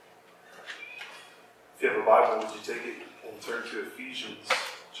a Bible, would you take it and turn to Ephesians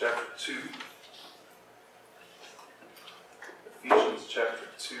chapter 2? Ephesians chapter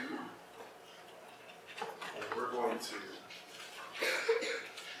 2. And we're going to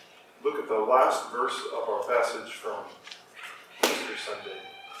look at the last verse of our passage from Easter Sunday.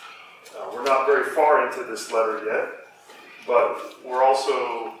 We're not very far into this letter yet, but we're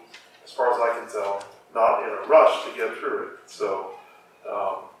also, as far as I can tell, not in a rush to get through it. So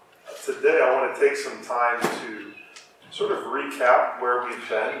today I want to take some time to sort of recap where we've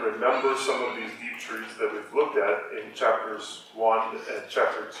been, remember some of these deep truths that we've looked at in chapters 1 and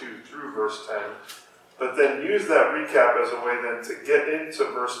chapter 2 through verse 10, but then use that recap as a way then to get into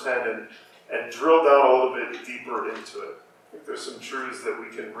verse 10 and drill down a little bit deeper into it. I think there's some truths that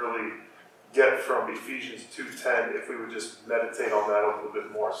we can really get from Ephesians 2:10 if we would just meditate on that a little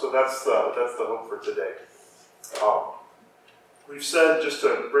bit more. So that's the hope for today. We've said, just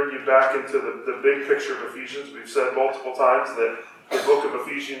to bring you back into the big picture of Ephesians, we've said multiple times that the book of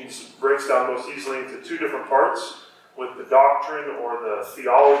Ephesians breaks down most easily into two different parts, with the doctrine or the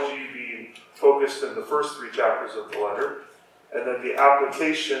theology being focused in the first three chapters of the letter, and then the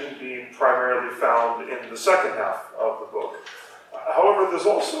application being primarily found in the second half of the book. However, there's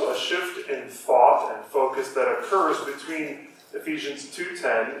also a shift in thought and focus that occurs between Ephesians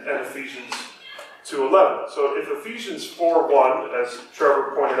 2:10 and Ephesians 2:11. So if Ephesians 4:1, as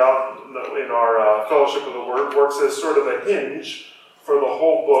Trevor pointed out in our Fellowship of the Word, works as sort of a hinge for the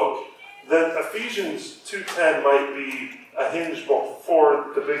whole book, then Ephesians 2:10 might be a hinge before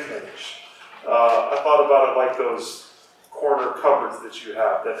the big hinge. I thought about it like those corner cupboards that you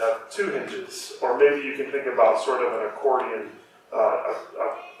have that have two hinges, or maybe you can think about sort of an accordion, a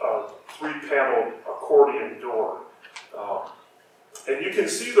three-panel accordion door. And you can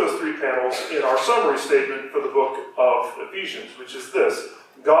see those three panels in our summary statement for the book of Ephesians, which is this: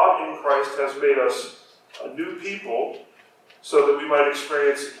 God in Christ has made us a new people so that we might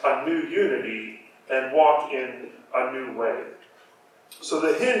experience a new unity and walk in a new way. So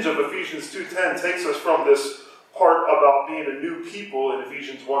the hinge of Ephesians 2:10 takes us from this part about being a new people in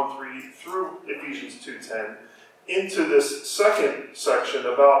Ephesians 1:3 through Ephesians 2:10 into this second section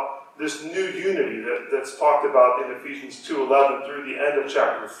about this new unity that's talked about in Ephesians 2:11 through the end of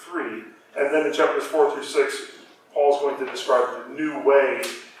chapter 3. And then in chapters 4 through 6, Paul's going to describe the new way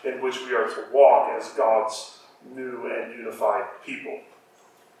in which we are to walk as God's new and unified people.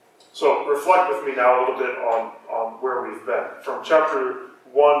 So reflect with me now a little bit on where we've been. From chapter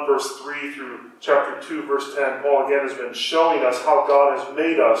 1, verse 3 through chapter 2, verse 10, Paul again has been showing us how God has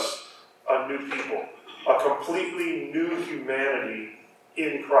made us a new people, a completely new humanity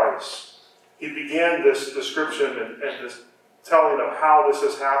in Christ. He began this description and this telling of how this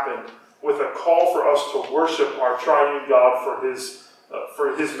has happened with a call for us to worship our triune God for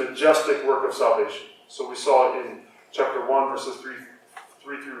his majestic work of salvation. So we saw in chapter 1, verses 3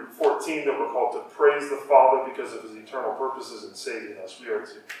 through 14, that we're called to praise the Father because of his eternal purposes in saving us. We are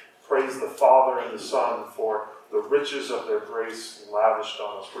to praise the Father and the Son for the riches of their grace lavished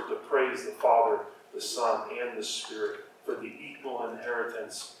on us. We're to praise the Father, the Son, and the Spirit for the equal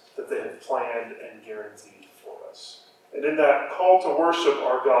inheritance that they have planned and guaranteed for us. And in that call to worship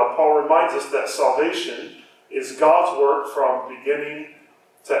our God, Paul reminds us that salvation is God's work from beginning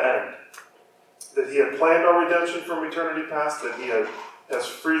to end. That he had planned our redemption from eternity past, that he has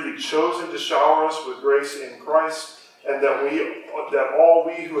freely chosen to shower us with grace in Christ, and that all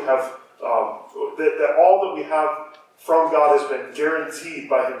that we have from God has been guaranteed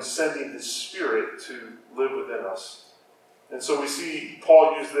by him sending his Spirit to live within us. And so we see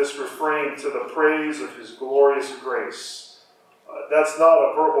Paul use this refrain, to the praise of his glorious grace. That's not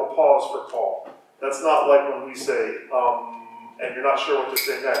a verbal pause for Paul. That's not like when we say, and you're not sure what to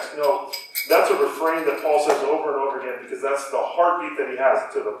say next. No, that's a refrain that Paul says over and over again because that's the heartbeat that he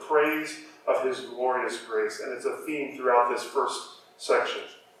has, to the praise of his glorious grace. And it's a theme throughout this first section.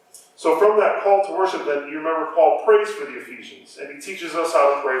 So from that call to worship, then, you remember Paul prays for the Ephesians, and he teaches us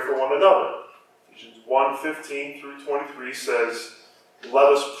how to pray for one another. Ephesians 1:15 through 23 says, "Let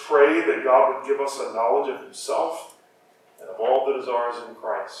us pray that God would give us a knowledge of himself and of all that is ours in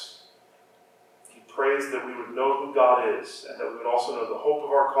Christ." He prays that we would know who God is, and that we would also know the hope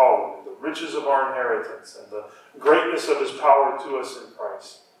of our calling, and the riches of our inheritance, and the greatness of his power to us in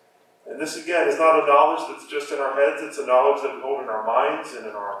Christ. And this, again, is not a knowledge that's just in our heads. It's a knowledge that we hold in our minds and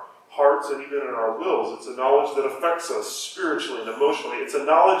in our hearts and even in our wills. It's a knowledge that affects us spiritually and emotionally. It's a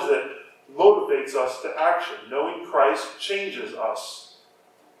knowledge that motivates us to action. Knowing Christ changes us.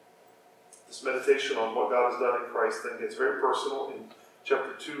 This meditation on what God has done in Christ then gets very personal in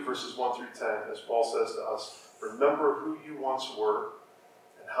chapter 2, verses 1 through 10, as Paul says to us, "Remember who you once were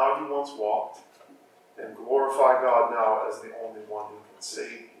and how you once walked, and glorify God now as the only one who can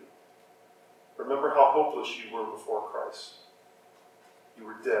save you. Remember how hopeless you were before Christ. You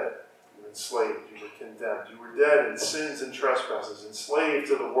were dead. You were enslaved. You were condemned. You were dead in sins and trespasses, enslaved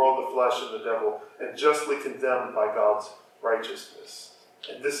to the world, the flesh, and the devil, and justly condemned by God's righteousness.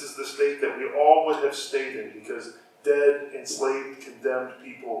 And this is the state that we all would have stayed in, because dead, enslaved, condemned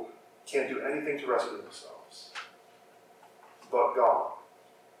people can't do anything to rescue themselves. But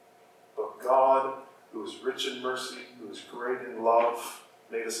God, who is rich in mercy, who is great in love,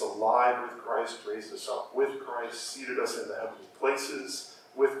 made us alive with Christ, raised us up with Christ, seated us in the heavenly places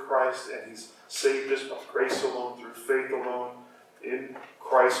with Christ, and He's saved us by grace alone, through faith alone, in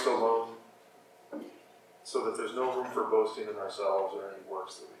Christ alone, so that there's no room for boasting in ourselves or any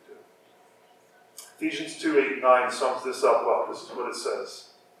works that we do. Ephesians 2:8-9 sums this up well. This is what it says.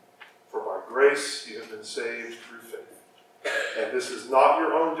 For by grace you have been saved through faith. And this is not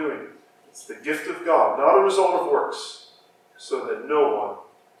your own doing. It's the gift of God, not a result of works, so that no one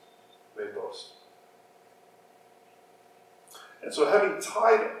may boast. And so having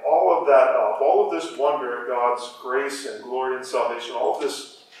tied all of that up, all of this wonder at God's grace and glory and salvation, all of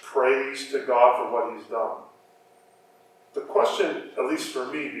this praise to God for what He's done, the question, at least for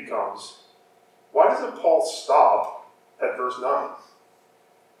me, becomes, why doesn't Paul stop at verse 9?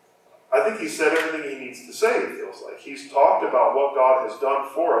 I think he said everything he needs to say, it feels like. He's talked about what God has done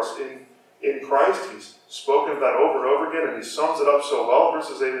for us in Christ. He's spoken of that over and over again, and he sums it up so well,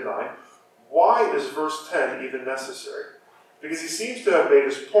 verses 8 and 9. Why is verse 10 even necessary? Because he seems to have made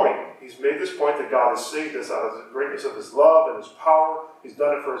his point. He's made this point that God has saved us out of the greatness of His love and His power. He's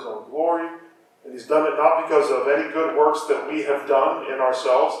done it for His own glory. And He's done it not because of any good works that we have done in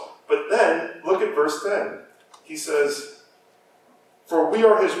ourselves. But then, look at verse 10. He says, for we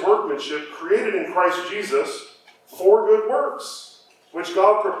are His workmanship, created in Christ Jesus for good works, which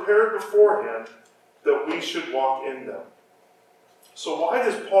God prepared beforehand that we should walk in them. So why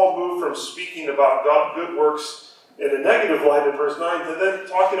does Paul move from speaking about God, good works in a negative light in verse 9 to then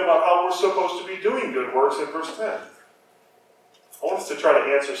talking about how we're supposed to be doing good works in verse 10? I want us to try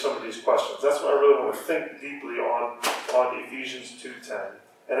to answer some of these questions. That's why I really want to think deeply on Ephesians 2:10.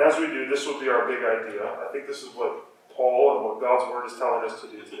 And as we do, this will be our big idea. I think this is what Paul and what God's Word is telling us to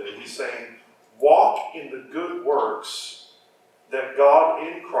do today. He's saying, walk in the good works that God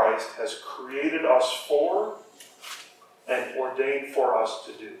in Christ has created us for and ordained for us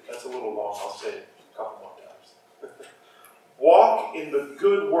to do. That's a little long. I'll say it a couple more times. Walk in the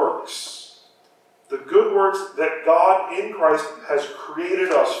good works. The good works that God in Christ has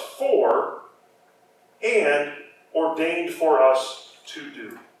created us for and ordained for us to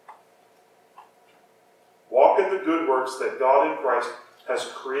do. Walk in the good works that God in Christ has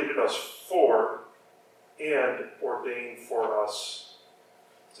created us for and ordained for us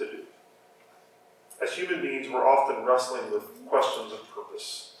to do. As human beings, we're often wrestling with questions of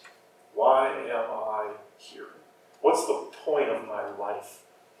purpose. Why am I here? What's the point of my life?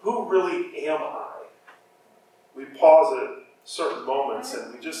 Who really am I? We pause at certain moments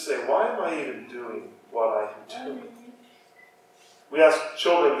and we just say, why am I even doing what I am doing? We ask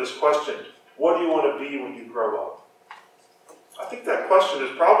children this question, what do you want to be when you grow up? I think that question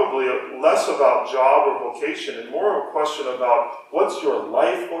is probably less about job or vocation and more of a question about what's your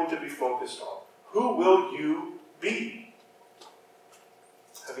life going to be focused on? Who will you be?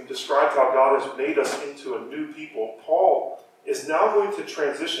 Having described how God has made us into a new people, Paul is now going to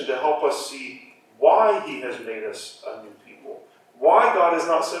transition to help us see why He has made us a new people. Why God has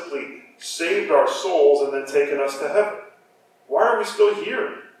not simply saved our souls and then taken us to heaven. Why are we still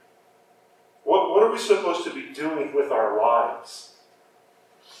here? What are we supposed to be doing with our lives?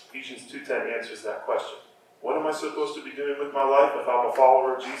 Ephesians 2:10 answers that question. What am I supposed to be doing with my life if I'm a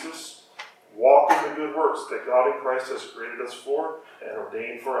follower of Jesus? Walk in the good works that God in Christ has created us for and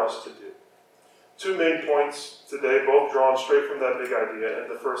ordained for us to do. Two main points today, both drawn straight from that big idea,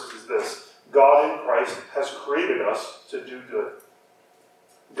 and the first is this. God in Christ has created us to do good.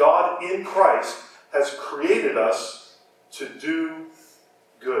 God in Christ has created us to do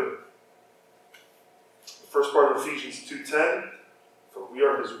good. The first part of Ephesians 2:10, for we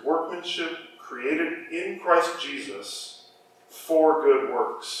are His workmanship, created in Christ Jesus for good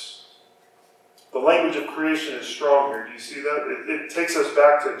works. The language of creation is strong here. Do you see that? It takes us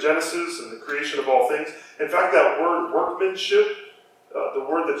back to Genesis and the creation of all things. In fact, that word workmanship, the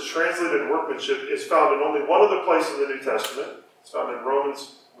word that's translated workmanship, is found in only one other place in the New Testament. It's found in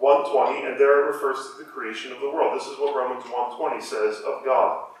Romans 1:20, and there it refers to the creation of the world. This is what Romans 1:20 says of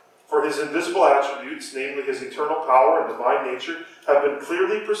God. For His invisible attributes, namely His eternal power and divine nature, have been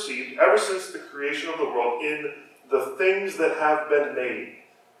clearly perceived ever since the creation of the world in the things that have been made,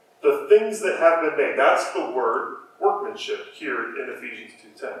 the things that have been made. That's the word workmanship here in Ephesians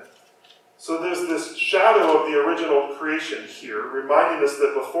 2:10. So there's this shadow of the original creation here, reminding us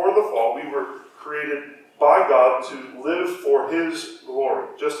that before the fall, we were created by God to live for His glory,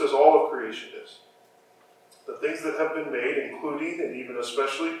 just as all of creation is. The things that have been made, including and even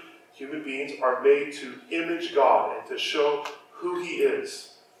especially human beings, are made to image God and to show who He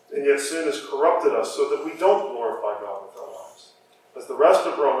is. And yet sin has corrupted us so that we don't glorify God with our lives. As the rest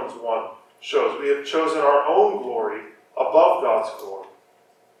of Romans 1 shows, we have chosen our own glory above God's glory.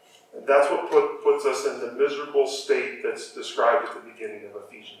 And that's what puts us in the miserable state that's described at the beginning of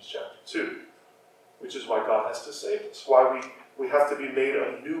Ephesians chapter 2, which is why God has to save us, why we have to be made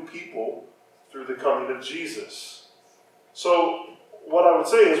a new people through the coming of Jesus. So what I would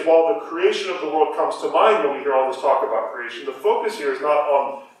say is, while the creation of the world comes to mind when we hear all this talk about creation, the focus here is not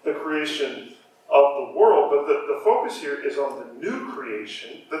on the creation of the world, but the focus here is on the new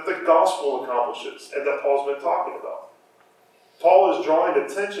creation that the gospel accomplishes and that Paul's been talking about. Paul is drawing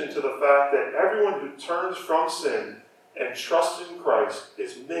attention to the fact that everyone who turns from sin and trusts in Christ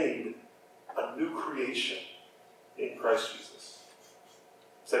is made a new creation in Christ Jesus.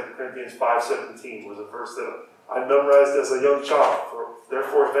 2 Corinthians 5:17 was a verse that I memorized as a young child.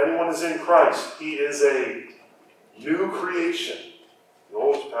 Therefore, if anyone is in Christ, he is a new creation. The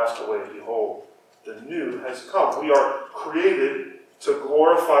old has passed away, behold, the new has come. We are created to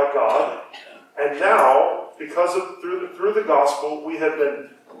glorify God, and now, because of through the gospel, we have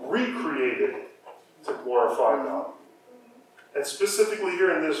been recreated to glorify God. And specifically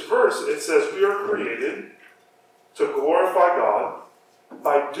here in this verse, it says we are created to glorify God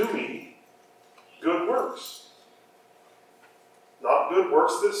by doing good works. Not good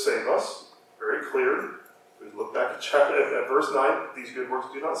works that save us, very clear. We look back at verse 9, these good works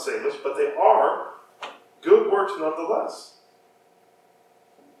do not save us, but they are good works nonetheless.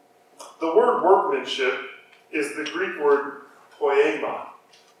 The word workmanship is the Greek word poema.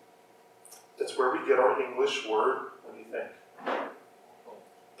 That's where we get our English word, what do you think?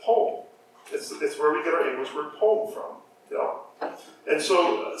 Poem. It's where we get our English word poem from. You know? And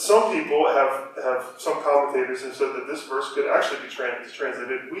so some people have some commentators have said that this verse could actually be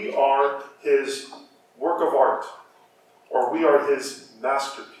translated, we are His work of art, or we are His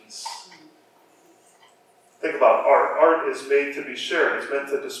masterpiece. Think about art. Art is made to be shared. It's meant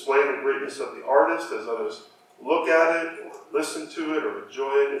to display the greatness of the artist as others look at it, or listen to it, or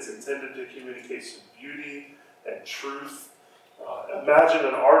enjoy it. It's intended to communicate some beauty and truth. Imagine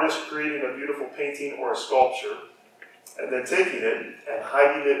an artist creating a beautiful painting or a sculpture, and then taking it and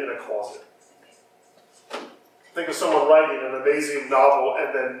hiding it in a closet. Think of someone writing an amazing novel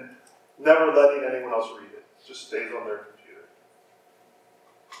and then never letting anyone else read it. It just stays on their computer.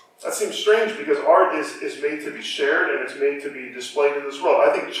 That seems strange because art is made to be shared and it's made to be displayed in this world.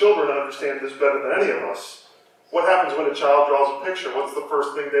 I think children understand this better than any of us. What happens when a child draws a picture? What's the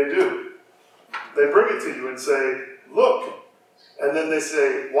first thing they do? They bring it to you and say, look. And then they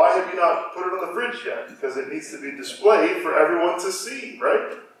say, why have you not put it on the fridge yet? Because it needs to be displayed for everyone to see,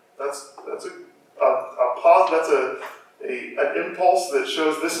 right? That's an impulse that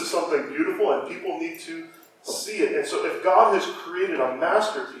shows this is something beautiful and people need to see it. And so if God has created a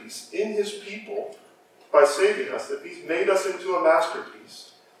masterpiece in His people by saving us, if He's made us into a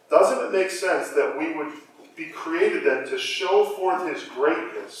masterpiece, doesn't it make sense that we would be created then to show forth His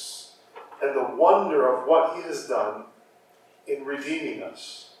greatness and the wonder of what He has done in redeeming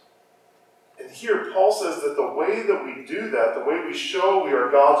us? And here Paul says that the way that we do that, the way we show we are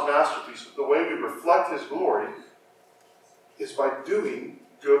God's masterpiece, the way we reflect His glory, is by doing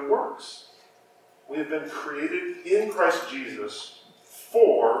good works. We have been created in Christ Jesus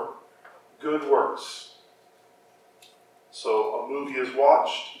for good works. So a movie is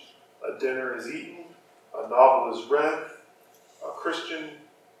watched, a dinner is eaten, a novel is read, a Christian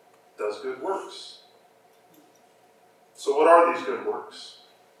does good works. So what are these good works?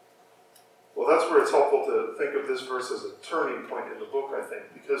 Well, that's where it's helpful to think of this verse as a turning point in the book, I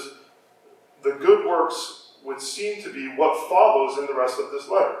think, because the good works would seem to be what follows in the rest of this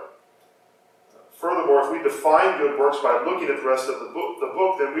letter. Furthermore, if we define good works by looking at the rest of the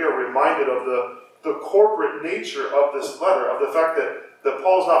book, then we are reminded of the corporate nature of this letter, of the fact that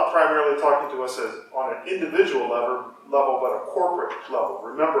Paul's not primarily talking to us as on an individual level, but a corporate level.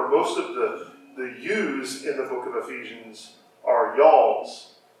 Remember, most of the yous in the book of Ephesians are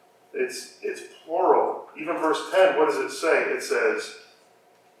y'alls. It's plural. Even verse 10, what does it say? It says,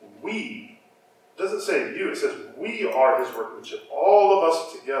 we. It doesn't say you, it says we are His workmanship, all of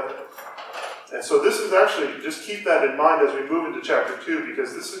us together. And so this is actually, just keep that in mind as we move into chapter 2,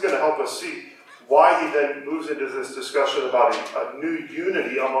 because this is going to help us see why he then moves into this discussion about a new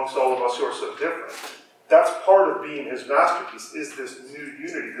unity amongst all of us who are so different. That's part of being his masterpiece, is this new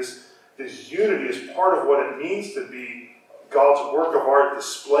unity. This unity is part of what it means to be God's work of art,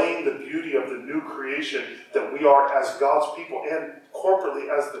 displaying the beauty of the new creation that we are as God's people and corporately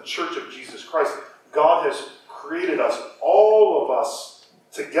as the church of Jesus Christ. God has created us, all of us,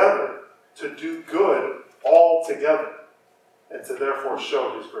 together to do good all together and to therefore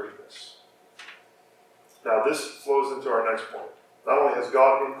show his greatness. Now this flows into our next point. Not only has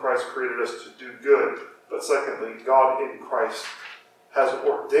God in Christ created us to do good, but secondly, God in Christ has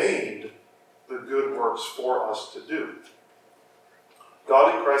ordained the good works for us to do.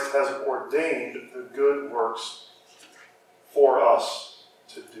 God in Christ has ordained the good works for us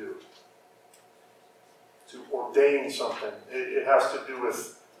to do. To ordain something, it has to do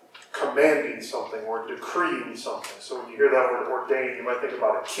with commanding something or decreeing something. So when you hear that word ordain, you might think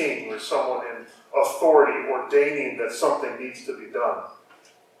about a king or someone in authority ordaining that something needs to be done.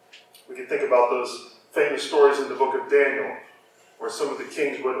 We can think about those famous stories in the book of Daniel, where some of the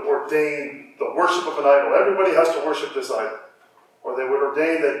kings would ordain the worship of an idol. Everybody has to worship this idol. Or they would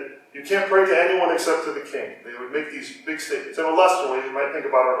ordain that you can't pray to anyone except to the king. They would make these big statements. In a lesser way, you might think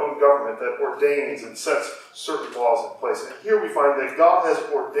about our own government that ordains and sets certain laws in place. And here we find that God has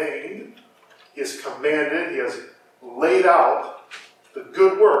ordained, he has commanded, he has laid out the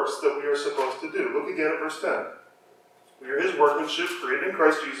good works that we are supposed to do. Look again at verse 10. We are his workmanship, created in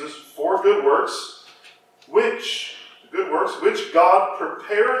Christ Jesus for good works, which God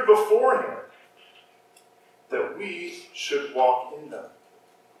prepared beforehand that we should walk in them.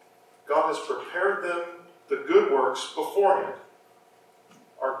 God has prepared them, the good works, beforehand.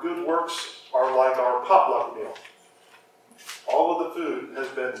 Our good works are like our potluck meal. All of the food has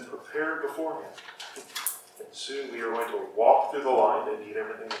been prepared beforehand. And soon we are going to walk through the line and eat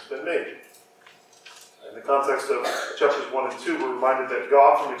everything that's been made. In the context of chapters 1 and 2, we're reminded that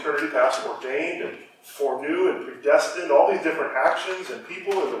God from eternity past ordained and foreknew and predestined all these different actions and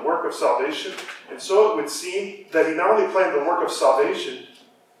people in the work of salvation. And so it would seem that he not only planned the work of salvation,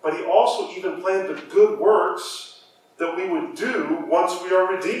 but he also even planned the good works that we would do once we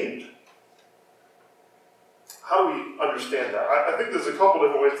are redeemed. How do we understand that? I think there's a couple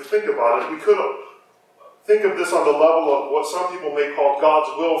different ways to think about it. We could think of this on the level of what some people may call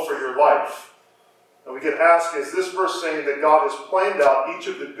God's will for your life. And we could ask, is this verse saying that God has planned out each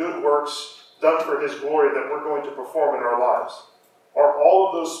of the good works done for his glory that we're going to perform in our lives? Are all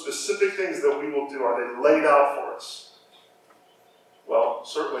of those specific things that we will do, are they laid out for us? Well,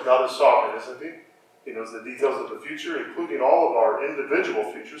 certainly God is sovereign, isn't he? He knows the details of the future, including all of our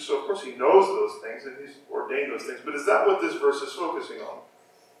individual futures. So, of course, he knows those things and he's ordained those things. But is that what this verse is focusing on?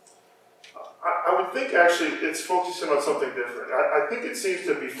 I would think, actually, it's focusing on something different. I think it seems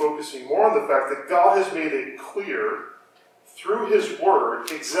to be focusing more on the fact that God has made it clear through his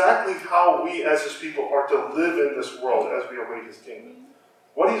word exactly how we as his people are to live in this world as we await his kingdom.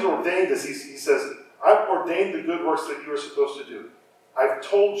 What he's ordained is, he says, I've ordained the good works that you are supposed to do. I've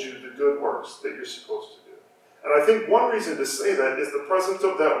told you the good works that you're supposed to do. And I think one reason to say that is the presence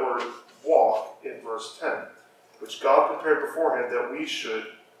of that word, walk, in verse 10, which God prepared beforehand that we should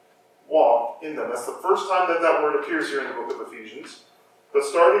walk in them. That's the first time that that word appears here in the book of Ephesians. But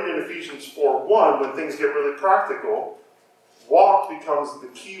starting in Ephesians 4:1, when things get really practical, walk becomes the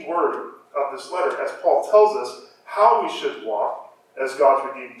key word of this letter, as Paul tells us how we should walk as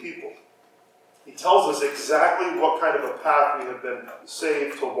God's redeemed people. He tells us exactly what kind of a path we have been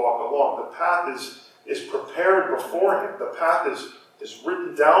saved to walk along. The path is prepared beforehand. The path is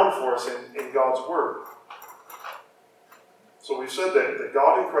written down for us in God's word. So we've said that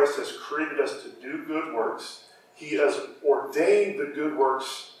God in Christ has created us to do good works. He has ordained the good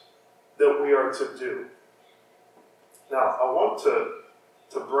works that we are to do. Now, I want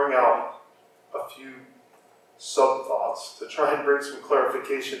to bring out a few sub-thoughts to try and bring some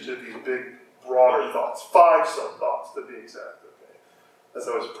clarification to these big, broader thoughts. 5 sub-thoughts, to be exact. Okay. As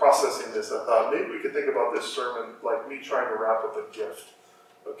I was processing this, I thought maybe we could think about this sermon like me trying to wrap up a gift.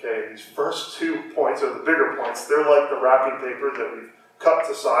 Okay, these first 2 points are the bigger points. They're like the wrapping paper that we've cut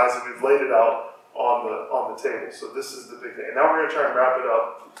to size and we've laid it out on the table. So this is the big thing. And now we're going to try and wrap it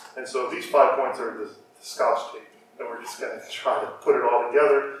up. And so these 5 points are the Scotch tape. And we're just going to try to put it all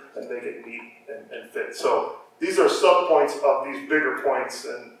together and make it neat and fit. So these are sub-points of these bigger points,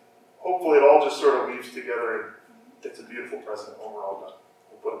 and hopefully it all just sort of weaves together and it's a beautiful present when we're all done.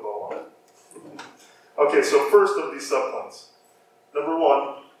 We'll put a bow on it. Okay, so first of these sub-points. Number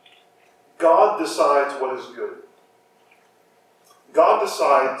 1, God decides what is good. God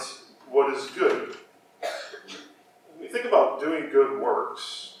decides what is good. When we think about doing good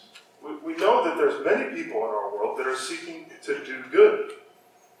works, We know that there's many people in our world that are seeking to do good,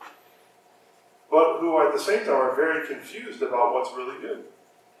 but who at the same time are very confused about what's really good.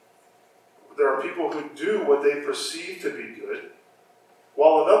 There are people who do what they perceive to be good,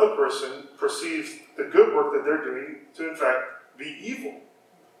 while another person perceives the good work that they're doing to, in fact, be evil.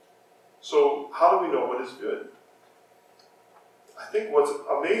 So how do we know what is good? I think what's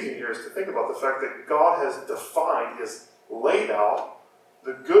amazing here is to think about the fact that God has defined, has laid out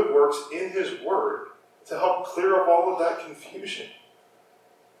the good works in His Word to help clear up all of that confusion.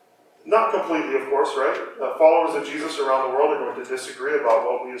 Not completely, of course, right? Followers of Jesus around the world are going to disagree about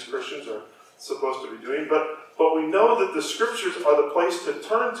what we as Christians are supposed to be doing, but we know that the Scriptures are the place to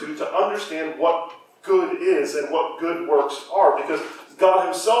turn to understand what good is and what good works are, because God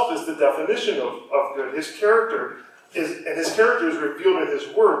Himself is the definition of good. His character is revealed in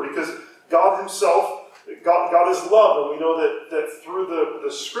His Word, because God Himself, God is love, and we know that through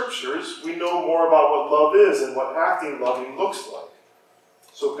the Scriptures, we know more about what love is and what acting loving looks like.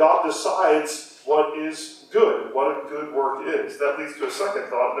 So God decides what is good, what a good work is. That leads to a second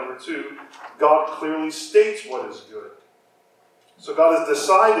thought. Number 2, God clearly states what is good. So God has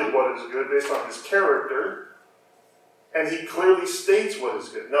decided what is good based on His character, and He clearly states what is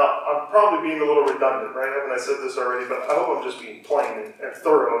good. Now, I'm probably being a little redundant, right? Haven't I said this already? But I hope I'm just being plain and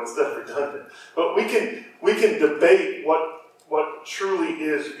thorough instead of redundant. But we can debate what truly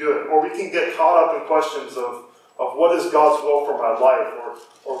is good, or we can get caught up in questions of what is God's will for my life,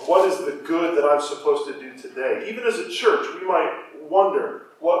 or what is the good that I'm supposed to do today. Even as a church, we might wonder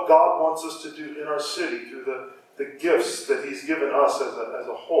what God wants us to do in our city through the gifts that He's given us as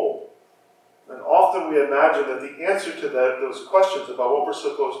a whole. And often we imagine that the answer to those questions about what we're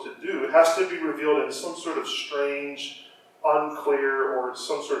supposed to do has to be revealed in some sort of strange, unclear, or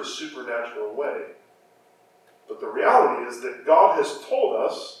some sort of supernatural way. But the reality is that God has told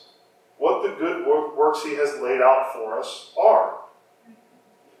us what the good works He has laid out for us are.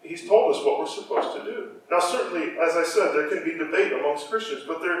 He's told us what we're supposed to do. Now, certainly, as I said, there can be debate amongst Christians,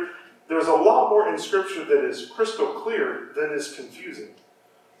 but there's a lot more in Scripture that is crystal clear than is confusing.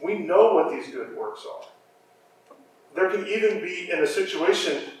 We know what these good works are. There can even be, in a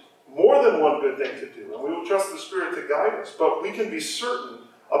situation, more than one good thing to do, and we will trust the Spirit to guide us, but we can be certain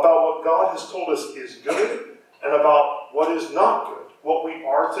about what God has told us is good and about what is not good, what we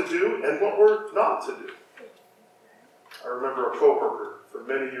are to do and what we're not to do. I remember a coworker for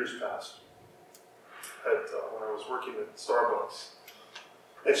many years past when I was working at Starbucks.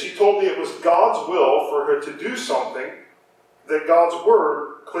 And she told me it was God's will for her to do something that God's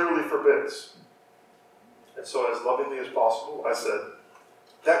Word clearly forbids. And so as lovingly as possible, I said,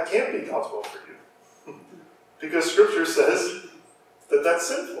 that can't be God's will for you. Because Scripture says that that's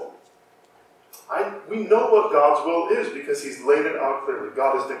sinful. We know what God's will is because He's laid it out clearly.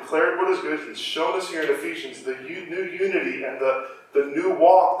 God has declared what is good. He's shown us here in Ephesians the new unity and the new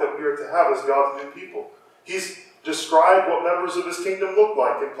walk that we are to have as God's new people. He's described what members of His kingdom look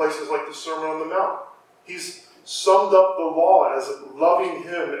like in places like the Sermon on the Mount. He's summed up the law as loving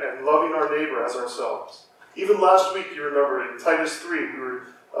Him and loving our neighbor as ourselves. Even last week, you remember in Titus 3,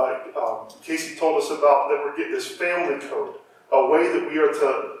 Casey told us about that we're getting this family code, a way that we are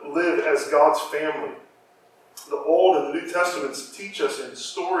to live as God's family. The Old and the New Testaments teach us in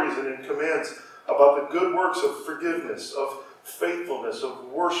stories and in commands about the good works of forgiveness, of faithfulness, of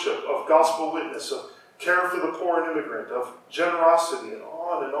worship, of gospel witness, of care for the poor and immigrant, of generosity, and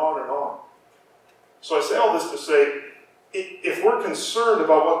on and on and on. So I say all this to say, if we're concerned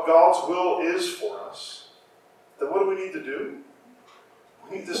about what God's will is for us, then what do we need to do?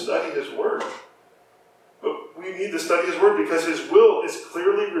 We need to study His Word. But we need to study His Word because His will is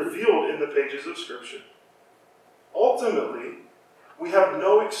clearly revealed in the pages of Scripture. Ultimately, we have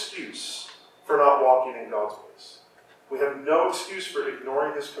no excuse for not walking in God's ways. We have no excuse for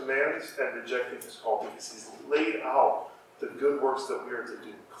ignoring His commands and rejecting His call because He's laid out the good works that we are to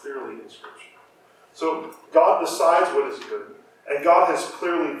do clearly in Scripture. So God decides what is good, and God has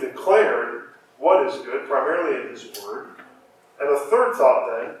clearly declared what is good, primarily in His Word. And a third thought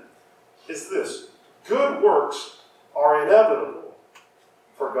then is this: good works are inevitable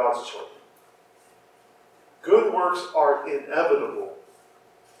for God's children. Good works are inevitable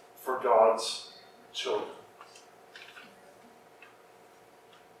for God's children.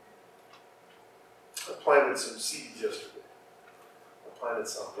 I planted some seeds yesterday. I planted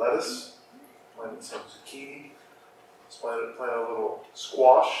some lettuce, planted some zucchini, planted a little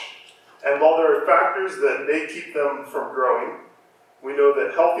squash. And while there are factors that may keep them from growing, we know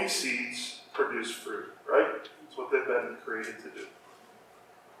that healthy seeds produce fruit, right? That's what they've been created to do.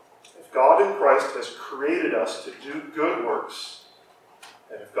 If God in Christ has created us to do good works,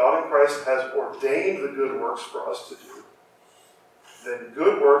 And if God in Christ has ordained the good works for us to do, then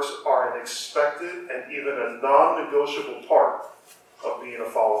good works are an expected and even a non-negotiable part of being a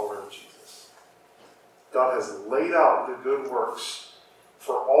follower of Jesus. God has laid out the good works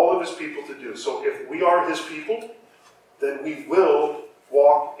for all of his people to do. So if we are his people, then we will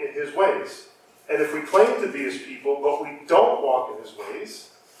walk in his ways. And if we claim to be his people, but we don't walk in his ways,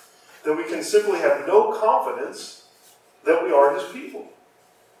 then we can simply have no confidence that we are his people.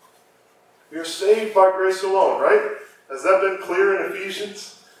 We are saved by grace alone, right? Has that been clear in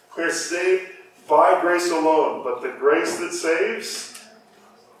Ephesians? We are saved by grace alone, but the grace that saves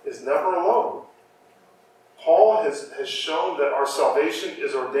is never alone. Paul has shown that our salvation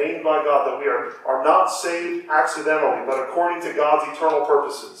is ordained by God, that we are not saved accidentally, but according to God's eternal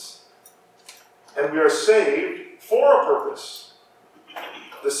purposes. And we are saved for a purpose.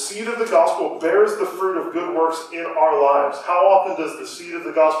 The seed of the gospel bears the fruit of good works in our lives. How often does the seed of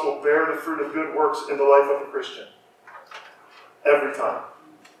the gospel bear the fruit of good works in the life of a Christian? Every time.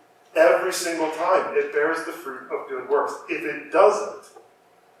 Every single time it bears the fruit of good works. If it doesn't,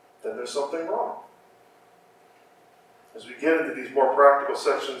 then there's something wrong. As we get into these more practical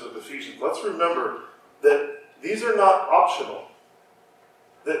sections of Ephesians, let's remember that these are not optional.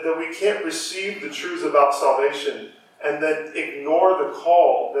 That we can't receive the truths about salvation and then ignore the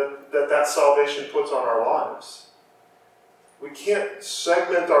call that salvation puts on our lives. We can't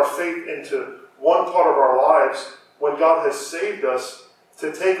segment our faith into one part of our lives when God has saved us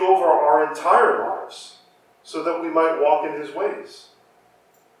to take over our entire lives so that we might walk in his ways.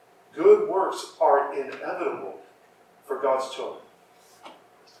 Good works are inevitable for God's children.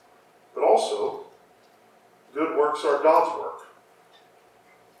 But also, good works are God's work.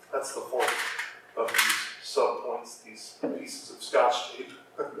 That's the fourth of these subpoints, these pieces of Scotch tape.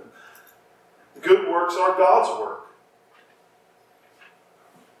 Good works are God's work.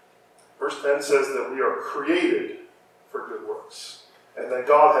 Verse 10 says that we are created for good works, and that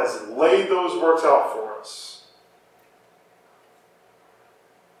God has laid those works out for us.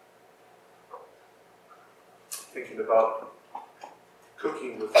 Thinking about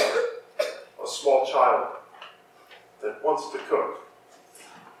cooking with a small child that wants to cook.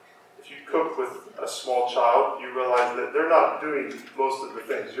 If you cook with a small child, you realize that they're not doing most of the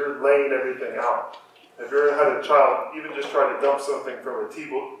things. You're laying everything out. Have you ever had a child even just try to dump something from a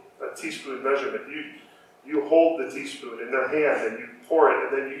teaspoon measurement? You hold the teaspoon in their hand and you pour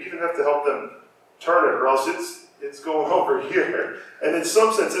it, and then you even have to help them turn it, or else it's going over here. And in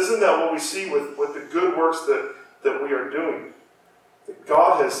some sense, isn't that what we see with the good works that we are doing? That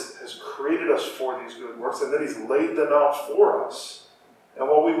God has created us for these good works, and then he's laid them out for us. And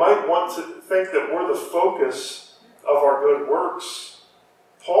while we might want to think that we're the focus of our good works,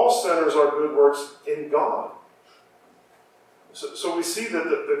 Paul centers our good works in God. So we see that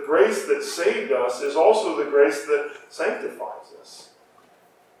the grace that saved us is also the grace that sanctifies us.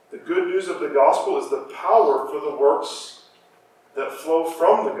 The good news of the gospel is the power for the works that flow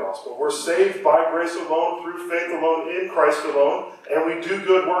from the gospel. We're saved by grace alone, through faith alone, in Christ alone, and we do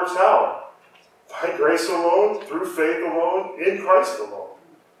good works how? By grace alone, through faith alone, in Christ alone.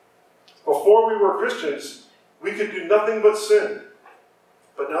 Before we were Christians, we could do nothing but sin.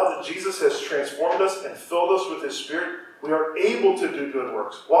 But now that Jesus has transformed us and filled us with his Spirit, we are able to do good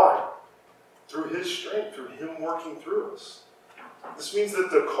works. Why? Through his strength, through him working through us. This means that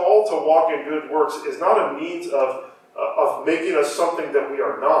the call to walk in good works is not a means of making us something that we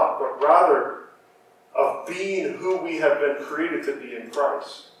are not, but rather of being who we have been created to be in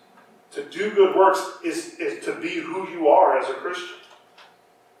Christ. To do good works is to be who you are as a Christian.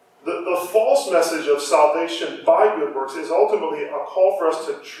 The false message of salvation by good works is ultimately a call for us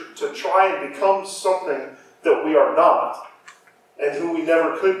to try and become something that we are not and who we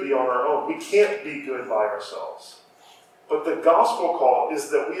never could be on our own. We can't be good by ourselves. But the gospel call is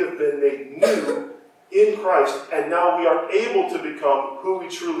that we have been made new in Christ, and now we are able to become who we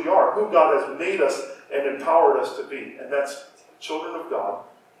truly are, who God has made us and empowered us to be. And that's children of God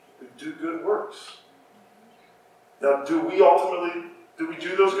who do good works. Now, do we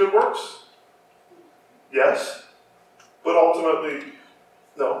do those good works? Yes. But ultimately,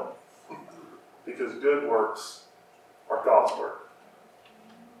 no. Because good works are God's work.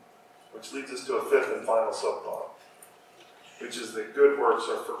 Which leads us to a fifth and final subthought, which is that good works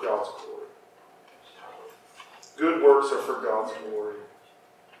are for God's glory. Good works are for God's glory.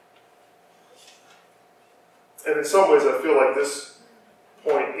 And in some ways, I feel like this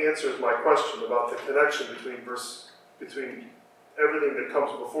point answers my question about the connection between everything that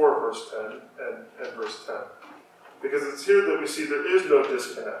comes before verse 10 and verse 10. Because it's here that we see there is no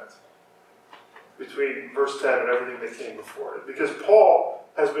disconnect between verse 10 and everything that came before it. Because Paul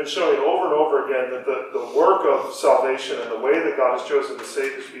has been showing over and over again that the work of salvation and the way that God has chosen to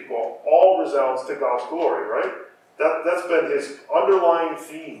save his people all resounds to God's glory, right? That's been his underlying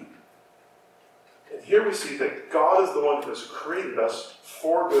theme. And here we see that God is the one who has created us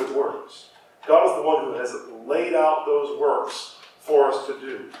for good works. God is the one who has laid out those works for us to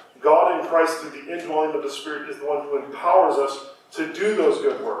do. God in Christ, through the indwelling of the Spirit, is the one who empowers us to do those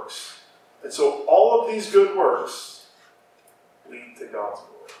good works. And so all of these good works lead to God's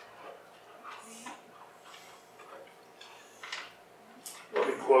glory. Let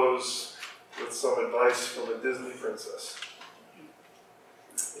me close with some advice from a Disney princess.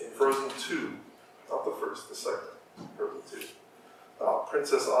 In Frozen 2, not the first, the second, Frozen 2,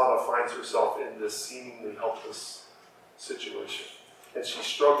 Princess Anna finds herself in this seemingly helpless situation. And she's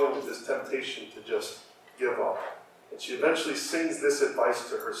struggling with this temptation to just give up. And she eventually sings this advice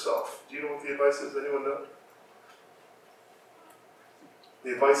to herself. Do you know what the advice is? Anyone know?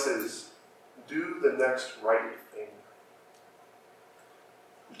 The advice is, do the next right thing.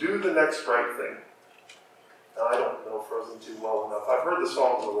 Do the next right thing. Now, I don't know Frozen 2 well enough. I've heard the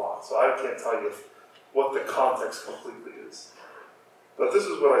songs a lot, so I can't tell you what the context completely is. But this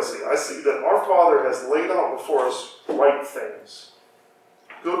is what I see. I see that our Father has laid out before us right things.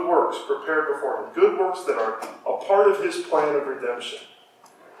 Good works prepared before him. Good works that are a part of his plan of redemption.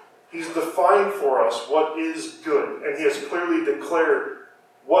 He's defined for us what is good, and he has clearly declared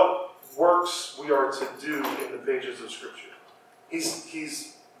what works we are to do in the pages of Scripture.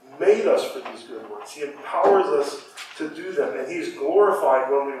 He's made us for these good works. He empowers us to do them, and he's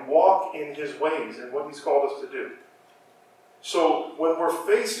glorified when we walk in his ways and what he's called us to do. So when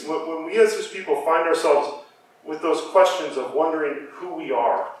when we as his people find ourselves with those questions of wondering who we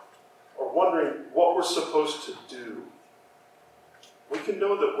are, or wondering what we're supposed to do, we can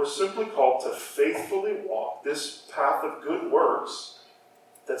know that we're simply called to faithfully walk this path of good works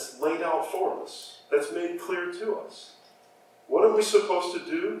that's laid out for us, that's made clear to us. What are we supposed to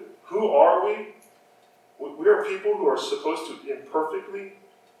do? Who are we? We are people who are supposed to imperfectly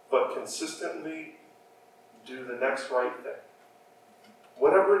but consistently do the next right thing.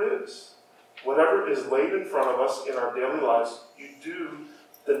 Whatever it is. Whatever is laid in front of us in our daily lives, you do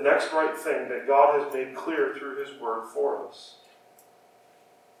the next right thing that God has made clear through his word for us.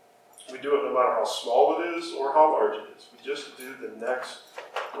 We do it no matter how small it is or how large it is. We just do the next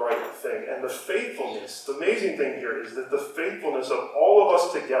right thing. And the faithfulness, the amazing thing here is that the faithfulness of all of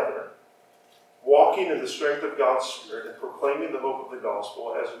us together, walking in the strength of God's Spirit and proclaiming the hope of the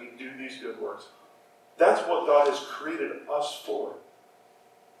gospel as we do these good works, that's what God has created us for.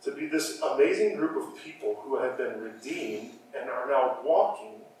 To be this amazing group of people who have been redeemed and are now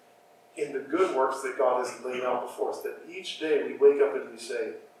walking in the good works that God has laid out before us. That each day we wake up and we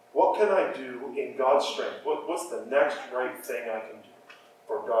say, what can I do in God's strength? What's the next right thing I can do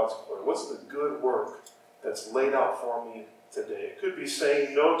for God's glory? What's the good work that's laid out for me today? It could be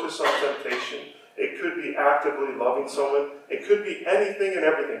saying no to some temptation. It could be actively loving someone. It could be anything and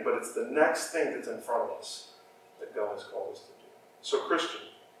everything, but it's the next thing that's in front of us that God has called us to do. So Christian,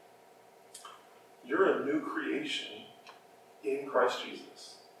 you're a new creation in Christ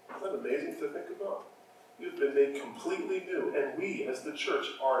Jesus. Isn't that amazing to think about? You've been made completely new, and we, as the church,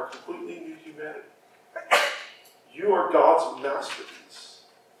 are a completely new humanity. You are God's masterpiece.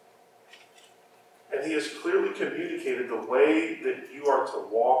 And he has clearly communicated the way that you are to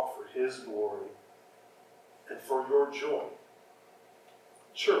walk for his glory and for your joy.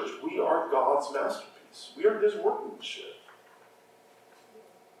 Church, we are God's masterpiece. We are his workmanship.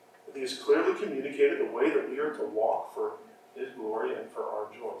 He has clearly communicated the way that we are to walk for his glory and for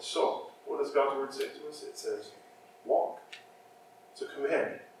our joy. So, what does God's word say to us? It says, walk. It's a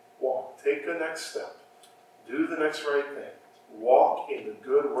command. Walk. Take the next step. Do the next right thing. Walk in the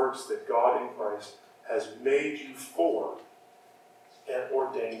good works that God in Christ has made you for and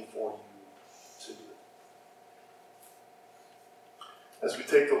ordained for you to do. As we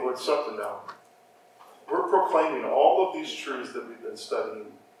take the Lord's Supper now, we're proclaiming all of these truths that we've been studying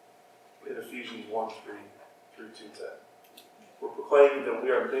in Ephesians 1:3 through 2:10. We're proclaiming that we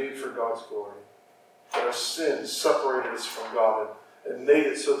are made for God's glory, that our sins separated us from God and made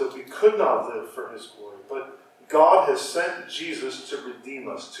it so that we could not live for his glory. But God has sent Jesus to redeem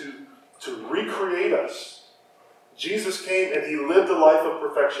us, to recreate us. Jesus came and he lived a life of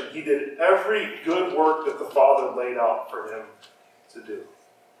perfection. He did every good work that the Father laid out for him to do.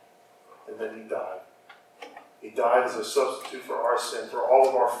 And then he died. He died as a substitute for our sin, for all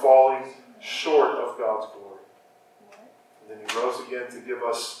of our falling short of God's glory. And then he rose again to give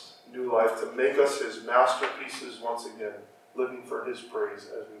us new life, to make us his masterpieces once again, living for his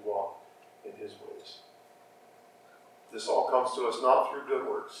praise as we walk in his ways. This all comes to us not through good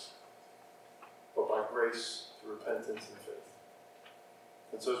works, but by grace through repentance and faith.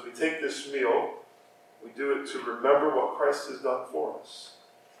 And so as we take this meal, we do it to remember what Christ has done for us.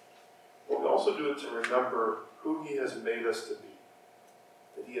 But we also do it to remember who he has made us to be.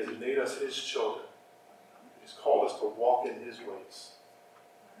 That he has made us his children. He's called us to walk in his ways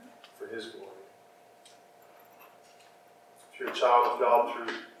for his glory. If you're a child of God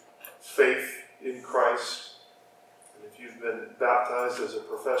through faith in Christ, and if you've been baptized as a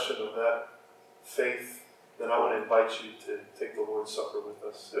profession of that faith, then I want to invite you to take the Lord's Supper with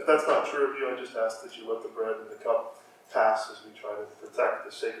us. If that's not true of you, I just ask that you let the bread and the cup pass as we try to protect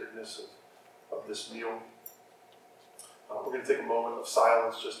the sacredness of this meal. We're going to take a moment of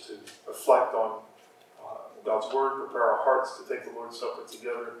silence just to reflect on God's Word, prepare our hearts to take the Lord's Supper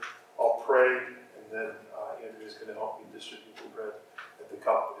together. I'll pray, and then Andrea is going to help me distribute the bread and the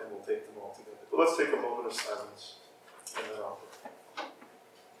cup, and we'll take them all together. But let's take a moment of silence, and then I'll pray.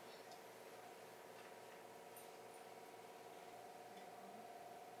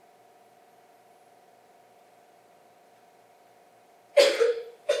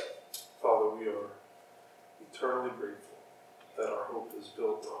 Father, we are eternally grateful that our hope is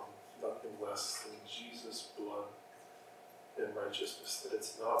built on nothing less than Jesus' blood and righteousness, that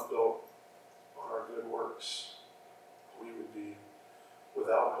it's not built on our good works. We would be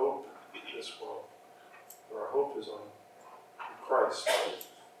without hope in this world. But our hope is on Christ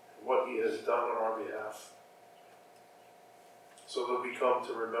and what he has done on our behalf. So that we come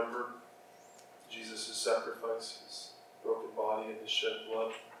to remember Jesus' sacrifice, his broken body and his shed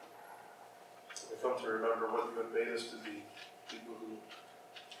blood. We come to remember what you have made us to be, people who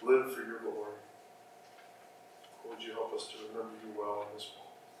live for your glory. Would you help us to remember you well in this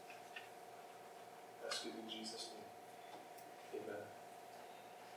world? I ask you in Jesus' name.